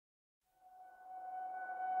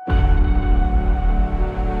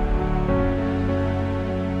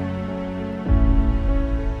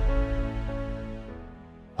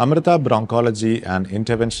Amrita Bronchology and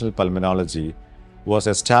Interventional Pulmonology was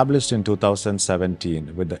established in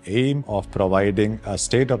 2017 with the aim of providing a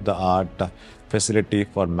state-of-the-art facility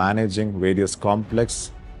for managing various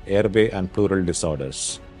complex airway and pleural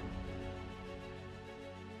disorders.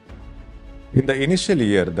 In the initial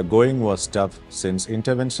year, the going was tough since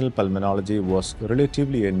interventional pulmonology was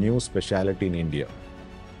relatively a new specialty in India.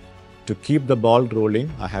 To keep the ball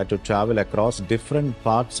rolling, I had to travel across different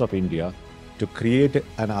parts of India to create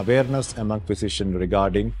an awareness among physicians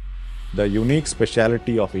regarding the unique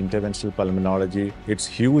specialty of interventional pulmonology, its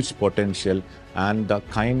huge potential, and the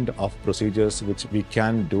kind of procedures which we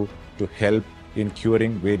can do to help in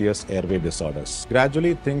curing various airway disorders.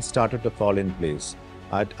 Gradually, things started to fall in place.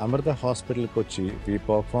 At Amrita Hospital, Kochi, we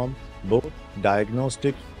perform both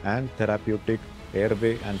diagnostic and therapeutic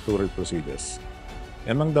airway and pleural procedures.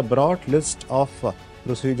 Among the broad list of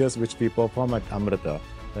procedures which we perform at Amrita,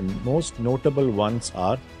 the most notable ones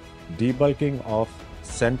are debulking of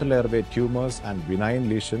central airway tumors and benign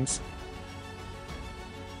lesions,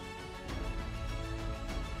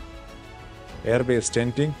 airway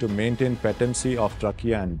stenting to maintain patency of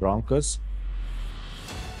trachea and bronchus,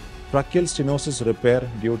 tracheal stenosis repair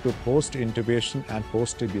due to post-intubation and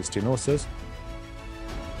post-TB stenosis,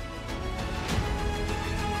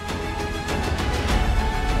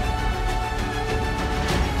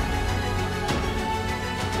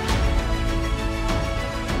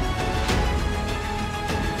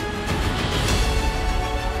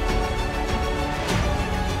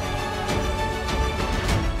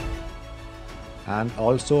 and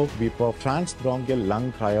also we perform transbronchial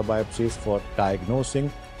lung cryobiopsies for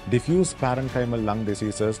diagnosing diffuse parenchymal lung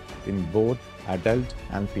diseases in both adult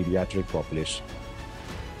and pediatric population.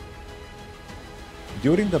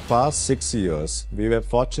 During the past 6 years, we were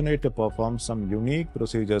fortunate to perform some unique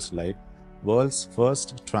procedures like world's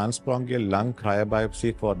first transbronchial lung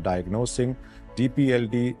cryobiopsy for diagnosing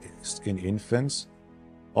DPLD in infants.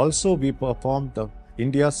 Also, we performed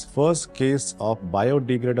India's first case of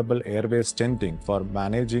biodegradable airway stenting for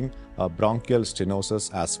managing bronchial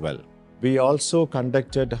stenosis as well. We also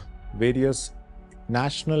conducted various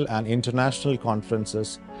national and international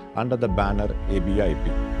conferences under the banner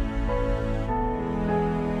ABIP.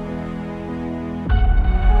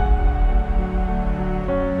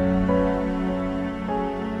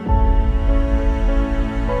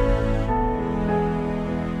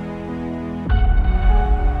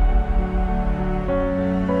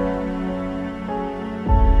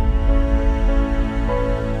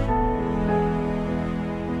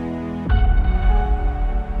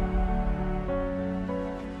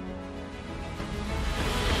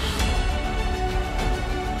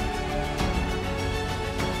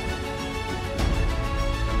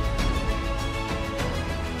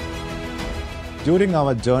 During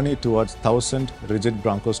our journey towards 1,000 rigid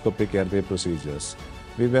bronchoscopic airway procedures,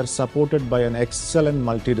 we were supported by an excellent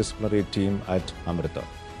multidisciplinary team at Amrita.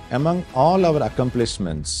 Among all our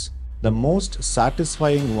accomplishments, the most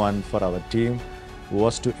satisfying one for our team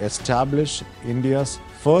was to establish India's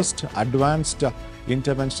first advanced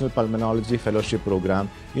interventional pulmonology fellowship program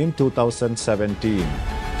in 2017.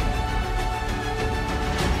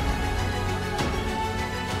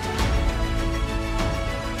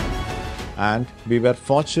 And we were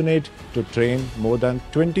fortunate to train more than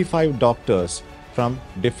 25 doctors from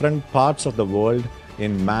different parts of the world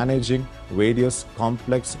in managing various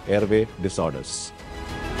complex airway disorders.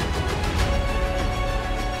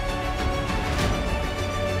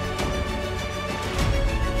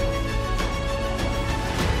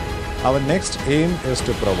 Our next aim is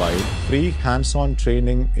to provide free hands-on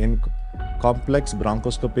training in complex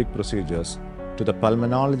bronchoscopic procedures to the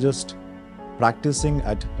pulmonologist practicing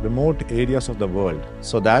at remote areas of the world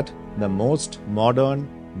so that the most modern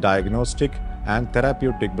diagnostic and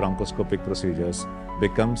therapeutic bronchoscopic procedures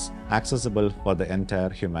becomes accessible for the entire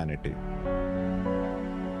humanity.